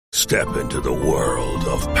Step into the world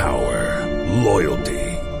of power, loyalty,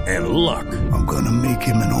 and luck. I'm gonna make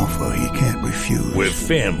him an offer he can't refuse. With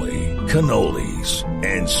family, cannolis,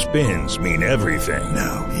 and spins mean everything.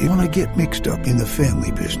 Now, you wanna get mixed up in the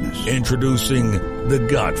family business. Introducing The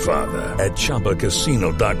Godfather at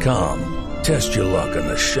ChumbaCasino.com. Test your luck in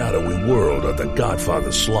the shadowy world of The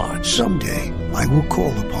Godfather slot. Someday, I will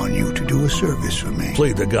call upon you to do a service for me.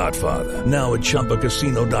 Play The Godfather now at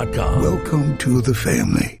ChumbaCasino.com. Welcome to the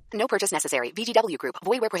family. No purchase necessary. VGW Group.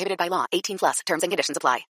 Void where prohibited by law. 18 plus. Terms and conditions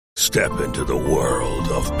apply. Step into the world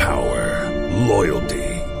of power, loyalty,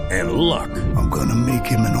 and luck. I'm gonna make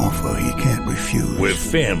him an offer he can't refuse. With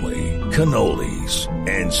family, cannolis,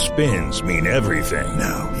 and spins mean everything.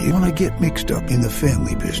 Now, you wanna get mixed up in the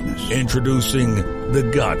family business. Introducing The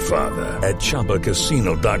Godfather at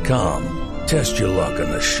ChumbaCasino.com. Test your luck in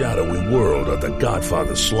the shadowy world of The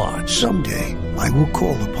Godfather slot. Someday, I will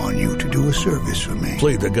call upon you to do a service for me.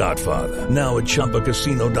 Play The Godfather now at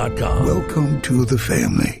ChumbaCasino.com. Welcome to the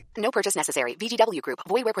family. No purchase necessary. VGW Group.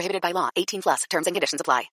 Void where prohibited by law. 18 plus. Terms and conditions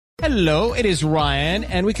apply. Hello, it is Ryan,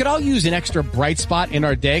 and we could all use an extra bright spot in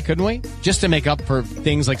our day, couldn't we? Just to make up for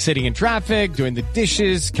things like sitting in traffic, doing the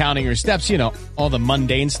dishes, counting your steps, you know, all the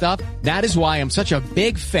mundane stuff. That is why I'm such a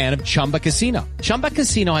big fan of Chumba Casino. Chumba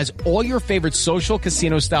Casino has all your favorite social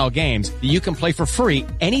casino-style games that you can play for free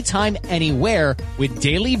anytime, anywhere with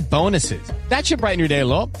daily bonuses. That should brighten your day a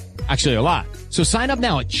little. Actually, a lot. So sign up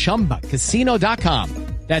now at ChumbaCasino.com.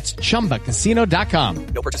 That's ChumbaCasino.com.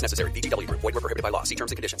 No purchase necessary. VGW Group. Void where prohibited by law. See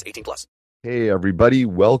terms and conditions. 18 plus. Hey, everybody.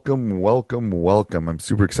 Welcome. I'm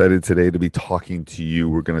super excited today to be talking to you.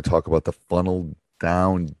 We're going to talk about the funnel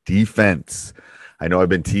down defense. I know I've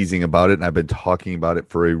been teasing about it, and I've been talking about it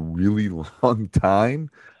for a really long time.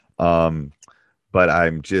 But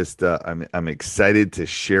I'm just I'm excited to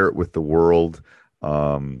share it with the world.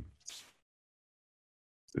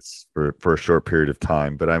 It's for a short period of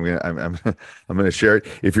time, but I'm gonna share it.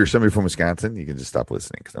 If you're somebody from Wisconsin, you can just stop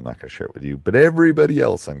listening because I'm not gonna share it with you. But everybody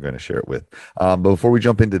else, I'm gonna share it with. But before we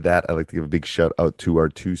jump into that, I'd like to give a big shout out to our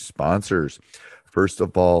two sponsors. First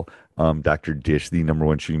of all, Dr. Dish, the number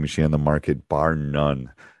one shooting machine on the market, bar none.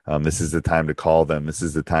 This is the time to call them. This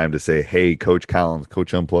is the time to say, "Hey, Coach Collins,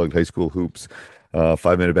 Coach Unplugged, High School Hoops,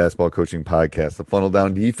 5-minute basketball coaching podcast, the Funnel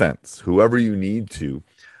Down Defense." Whoever you need to.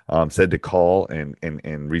 Said to call and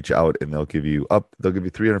reach out, and they'll give you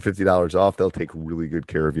 $350 off. They'll take really good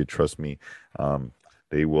care of you. Trust me.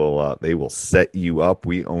 They will set you up.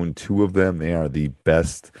 We own two of them. They are the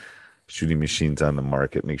best shooting machines on the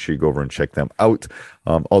market. Make sure you go over and check them out.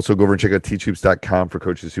 Also go over and check out teachhoops.com for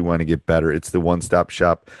coaches who want to get better. It's the one-stop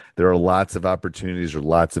shop. There are lots of opportunities or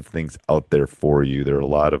lots of things out there for you. There are a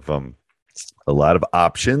lot of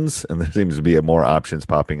options, and there seems to be more options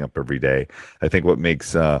popping up every day. I think what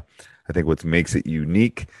makes it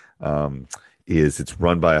unique is it's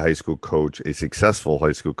run by a high school coach, a successful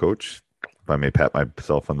high school coach, if I may pat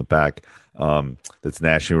myself on the back, that's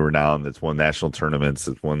nationally renowned, that's won national tournaments,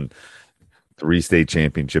 that's won 3 state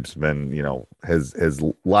championships, has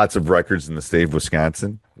lots of records in the state of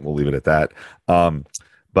Wisconsin. We'll leave it at that.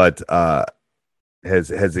 But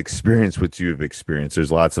has experience what you have experienced.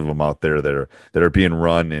 There's lots of them out there that are being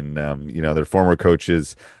run, and they're former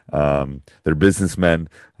coaches, they're businessmen,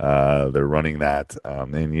 they're running that,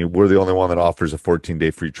 and we're the only one that offers a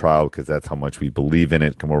 14-day free trial because that's how much we believe in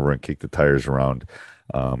it. Come over and kick the tires around,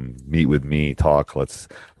 meet with me, talk. Let's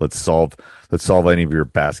solve any of your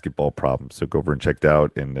basketball problems. So go over and check that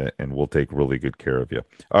out, and we'll take really good care of you.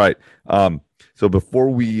 All right. So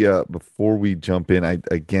before we jump in, I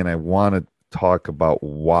want to talk about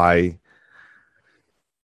why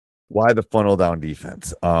the funnel down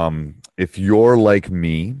defense. If you're like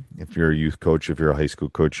me, if you're a youth coach, if you're a high school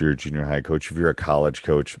coach, you're a junior high coach, if you're a college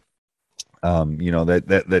coach,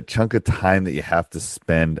 that chunk of time that you have to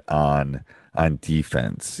spend on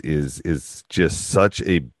defense is just such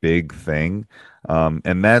a big thing.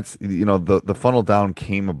 And that's, the funnel down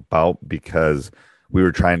came about because we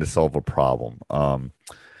were trying to solve a problem.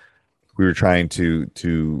 We were trying to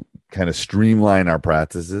kind of streamline our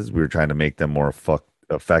practices. We were trying to make them more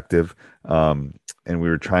effective. And we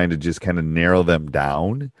were trying to just kind of narrow them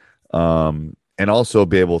down. And also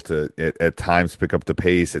be able to, at times, pick up the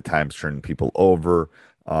pace, at times turn people over.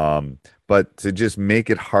 But to just make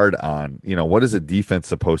it hard on, what is a defense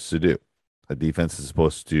supposed to do? A defense is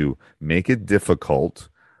supposed to make it difficult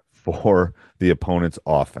for the opponent's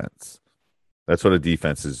offense. That's what a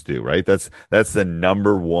defenses do, right? That's the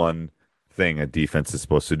number one thing a defense is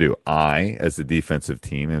supposed to do. I, as the defensive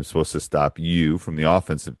team, am supposed to stop you from the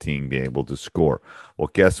offensive team being able to score. Well,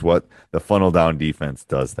 guess what? The funnel down defense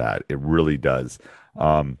does that. It really does.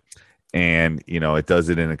 And, it does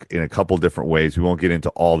it in a couple different ways. We won't get into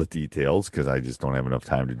all the details because I just don't have enough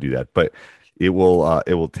time to do that. But it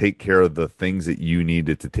will take care of the things that you need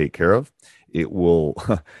it to take care of. It will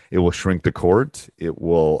it will shrink the court. It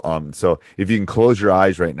will so if you can close your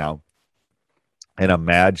eyes right now and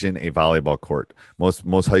imagine a volleyball court.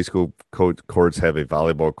 Most high school courts have a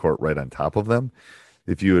volleyball court right on top of them.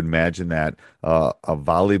 If you imagine that, a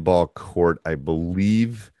volleyball court, I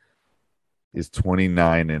believe, is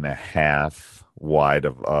 29 and a half wide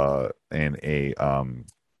and a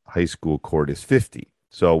high school court is 50.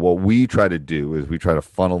 So what we try to do is we try to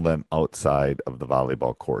funnel them outside of the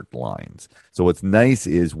volleyball court lines. So what's nice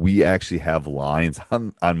is we actually have lines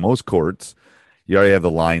on most courts. You already have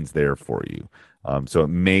the lines there for you. So it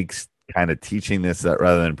makes kind of teaching this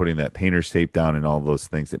rather than putting that painter's tape down and all those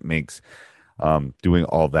things, it makes doing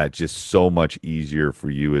all that just so much easier for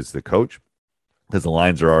you as the coach because the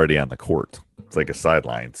lines are already on the court. It's like a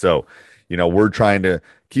sideline. So, we're trying to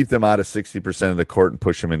keep them out of 60% of the court and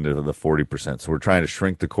push them into the 40%. So we're trying to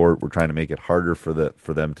shrink the court. We're trying to make it harder for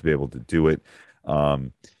them to be able to do it.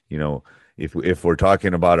 If we're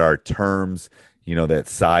talking about our terms, that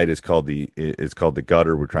side is called the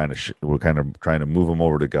gutter. We're kind of trying to move them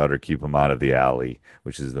over to gutter, keep them out of the alley,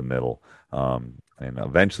 which is the middle, and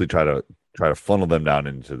eventually try to funnel them down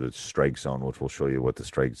into the strike zone, which will show you what the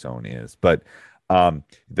strike zone is. But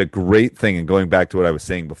the great thing, and going back to what I was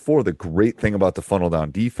saying before, the great thing about the funnel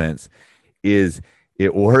down defense is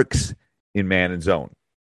it works in man and zone.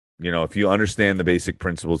 If you understand the basic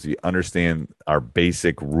principles, you understand our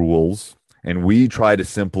basic rules, and we try to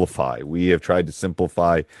simplify. We have tried to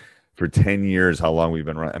simplify for 10 years how long we've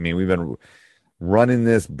been running. I mean, we've been running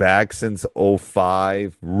this back since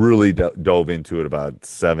 05, really dove into it about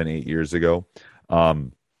 7-8 years ago.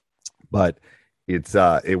 But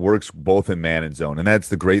it works both in man and zone, and that's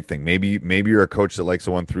the great thing. Maybe you're a coach that likes a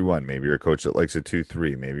 1-3-1. Maybe you're a coach that likes a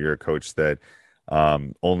 2-3. Maybe you're a coach that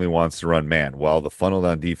only wants to run man. Well, the funnel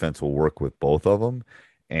down defense will work with both of them.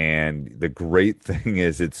 And the great thing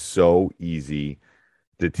is it's so easy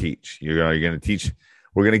to teach. You're going to teach.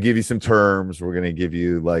 We're going to give you some terms. We're going to give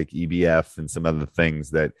you like EBF and some other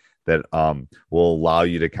things that will allow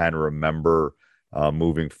you to kind of remember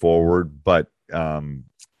moving forward. But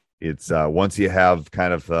it's once you have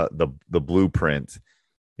kind of the blueprint,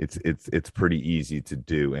 it's pretty easy to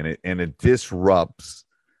do, and it disrupts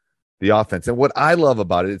the offense. And what I love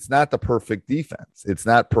about it, it's not the perfect defense. It's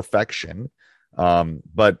not perfection,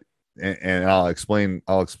 but I'll explain.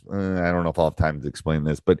 I don't know if I'll have time to explain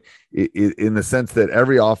this, but in the sense that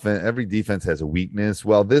every defense has a weakness.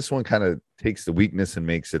 Well, this one kind of takes the weakness and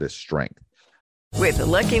makes it a strength. With the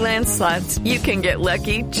Lucky Land Slots, you can get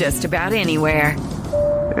lucky just about anywhere.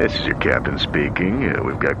 This is your captain speaking.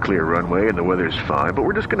 We've got clear runway and the weather's fine, but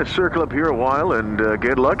we're just going to circle up here a while and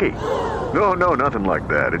get lucky. No, nothing like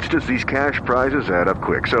that. It's just these cash prizes add up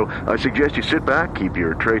quick. So I suggest you sit back, keep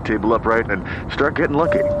your tray table upright, and start getting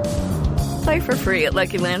lucky. Play for free at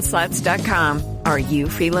LuckyLandSlots.com. Are you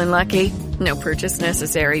feeling lucky? No purchase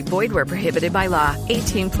necessary. Void where prohibited by law.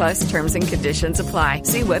 18+ terms and conditions apply.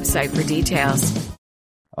 See website for details.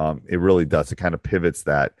 It really does. It kind of pivots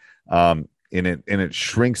that. And it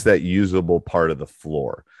shrinks that usable part of the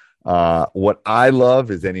floor. What I love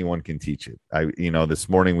is anyone can teach it. This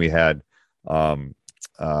morning we had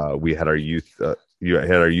our youth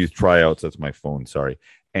tryouts. That's my phone, sorry.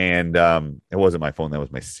 And it wasn't my phone, that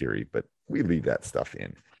was my Siri, but we leave that stuff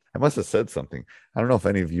in. I must have said something. I don't know if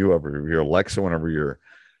any of you ever, your Alexa, whenever you're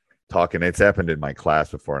talking, it's happened in my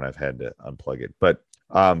class before and I've had to unplug it. But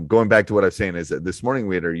going back to what I was saying is that this morning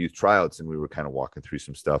we had our youth tryouts and we were kind of walking through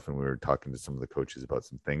some stuff and we were talking to some of the coaches about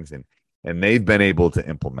some things and they've been able to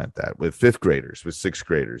implement that with 5th graders, with 6th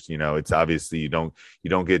graders. It's obviously you don't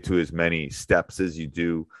get to as many steps as you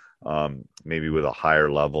do maybe with a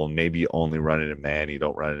higher level. Maybe you only run it in man, you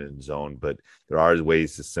don't run it in zone, but there are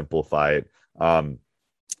ways to simplify it.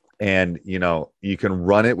 And you can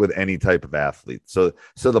run it with any type of athlete. So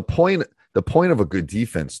the point of a good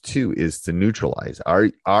defense too is to neutralize.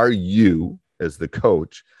 Are you as the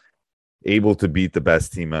coach able to beat the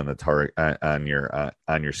best team on the target on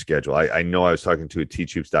your schedule? I know I was talking to a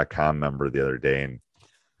teachhoops.com member the other day, and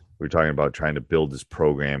we were talking about trying to build this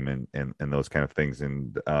program and those kind of things,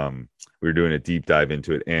 and we were doing a deep dive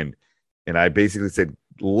into it, and I basically said,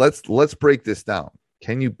 let's break this down.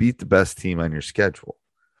 Can you beat the best team on your schedule?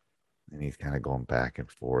 And he's kind of going back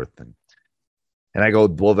and forth, and I go,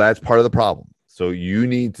 well, that's part of the problem. So we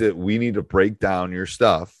need to break down your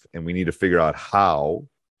stuff, and we need to figure out how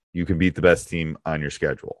you can beat the best team on your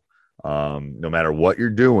schedule. No matter what you're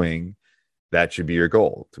doing, that should be your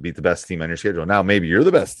goal, to beat the best team on your schedule. Now, maybe you're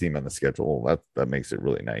the best team on the schedule. That makes it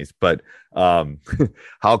really nice. But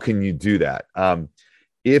how can you do that?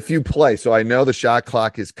 If you play, so I know the shot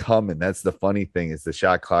clock is coming. That's the funny thing, is the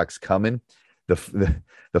shot clock's coming. The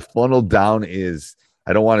funnel down is,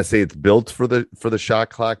 I don't want to say it's built for the shot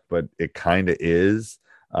clock, but it kind of is.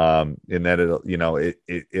 In that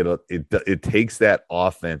it takes that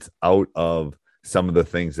offense out of some of the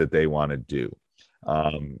things that they want to do.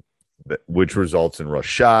 Which results in rush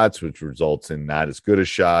shots, which results in not as good as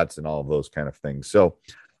shots, and all of those kind of things. So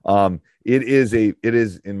it is,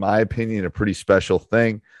 in my opinion, a pretty special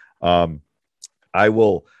thing. I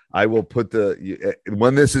will put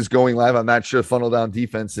when this is going live, I'm not sure, Funnel Down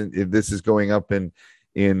Defense, and if this is going up in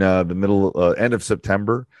the middle end of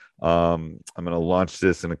September. I'm going to launch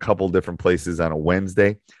this in a couple different places on a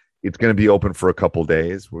Wednesday. It's going to be open for a couple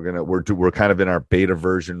days. We're kind of in our beta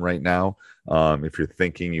version right now. If you're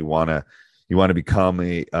thinking you want to become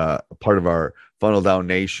a part of our Funnel Down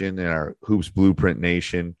Nation and our Hoops Blueprint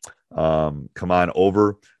Nation, come on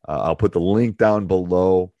over. I'll put the link down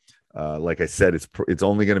below. Like I said, it's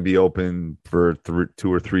only going to be open for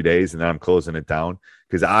 2 or 3 days, and then I'm closing it down,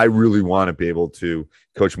 because I really want to be able to,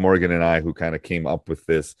 Coach Morgan and I, who kind of came up with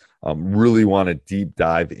this, really want to deep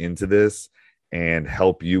dive into this and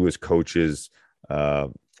help you as coaches,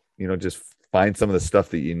 just find some of the stuff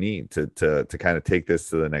that you need to kind of take this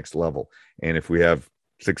to the next level. And if we have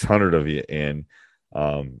 600 of you in,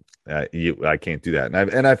 I can't do that.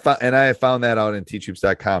 And I found that out in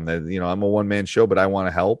teachhoops.com that, I'm a one-man show, but I want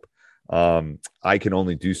to help. I can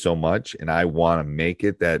only do so much, and I want to make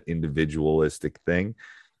it that individualistic thing.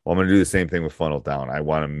 Well, I'm going to do the same thing with Funnel Down. I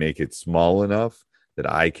want to make it small enough that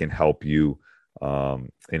I can help you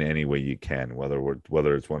in any way you can,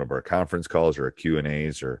 whether it's one of our conference calls or a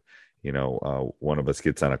Q&As, or one of us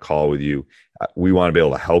gets on a call with you. We want to be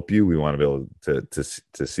able to help you. We want to be able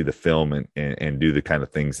to see the film and do the kind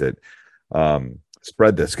of things that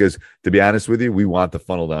spread this, because to be honest with you, we want the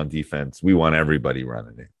Funnel Down defense. We want everybody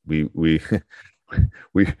running it.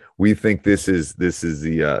 We think this is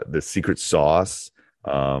the secret sauce,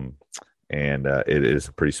 and it is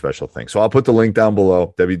a pretty special thing. So I'll put the link down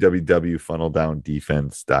below,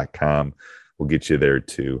 www.funneldowndefense.com. We'll get you there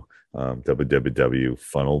too,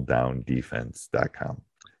 www.funneldowndefense.com.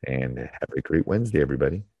 And have a great Wednesday,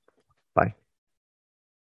 everybody. Bye.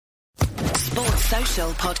 Sports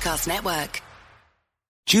Social Podcast Network.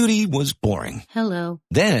 Judy was boring. Hello.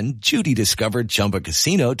 Then Judy discovered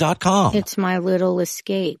ChumbaCasino.com. It's my little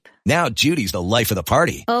escape. Now Judy's the life of the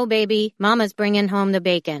party. Oh, baby, mama's bringing home the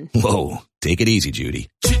bacon. Whoa, take it easy,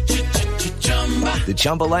 Judy. The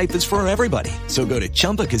Chumba life is for everybody. So go to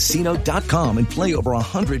ChumbaCasino.com and play over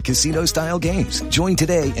 100 casino-style games. Join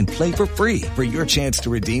today and play for free for your chance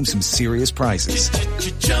to redeem some serious prizes.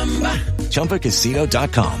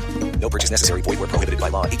 ChumbaCasino.com. No purchase necessary. Void where prohibited by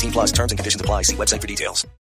law. 18+ terms and conditions apply. See website for details.